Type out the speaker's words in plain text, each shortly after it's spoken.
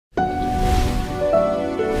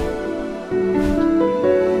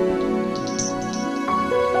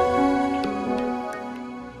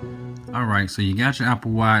right, so you got your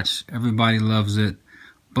Apple Watch. Everybody loves it.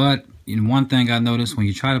 But one thing I noticed when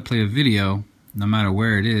you try to play a video, no matter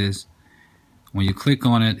where it is, when you click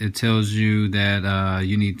on it, it tells you that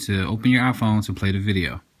you need to open your iPhone to play the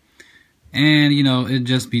video. And, it'd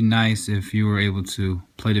just be nice if you were able to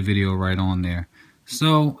play the video right on there.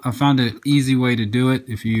 So I found an easy way to do it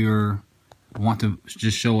if you want to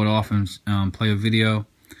just show it off and play a video.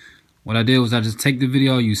 What I did was I just take the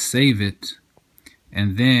video, you save it,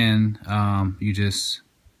 and then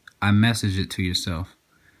I message it to yourself.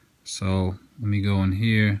 So let me go in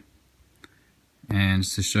here and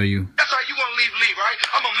just to show you. That's right, you want to leave, right?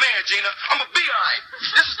 I'm a man, Gina. I'm a be alright.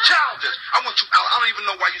 This is childish. I want you out. I don't even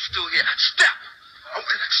know why you're still here. Step.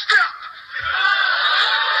 Step.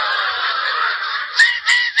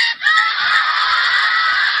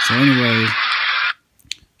 So anyway,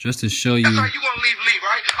 just to show you. That's right, you want to leave,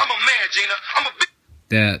 right? I'm a man, Gina. I'm a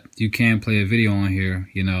that you can play a video on here,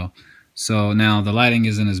 So now the lighting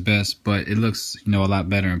isn't as best, but it looks, a lot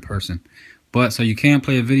better in person. But so you can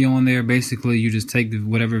play a video on there. Basically, you just take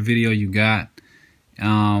whatever video you got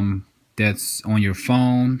that's on your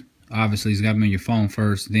phone. Obviously, it's got to be on your phone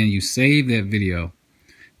first. Then you save that video.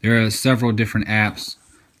 There are several different apps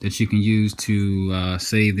that you can use to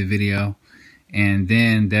save the video. And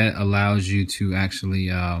then that allows you to actually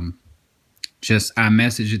just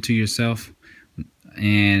iMessage it to yourself.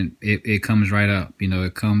 And it comes right up.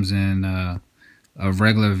 It comes in a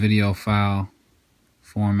regular video file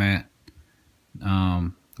format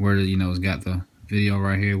where it's got the video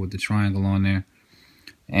right here with the triangle on there,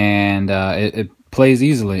 and it plays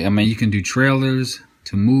easily. I mean, you can do trailers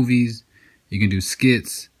to movies, you can do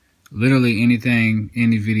skits, literally anything,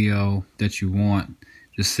 any video that you want.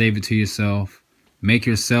 Just save it to yourself, make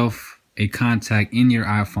yourself a contact in your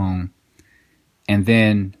iPhone, and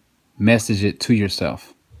then message it to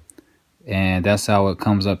yourself. And that's how it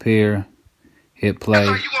comes up here. Hit play.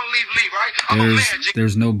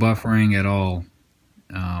 There's no buffering at all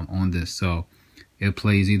on this, so it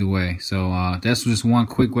plays either way. So that's just one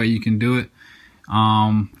quick way you can do it.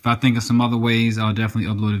 If I think of some other ways, I'll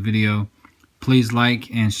definitely upload a video. Please like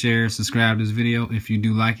and share, subscribe to this video if you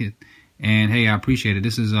do like it. And hey, I appreciate it.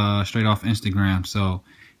 This is straight off Instagram, so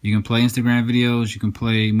you can play Instagram videos, you can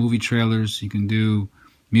play movie trailers, you can do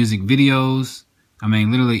music videos. I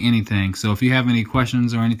mean, literally anything. So if you have any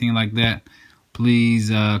questions or anything like that, please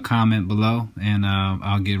comment below, and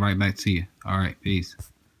I'll get right back to you. All right, peace.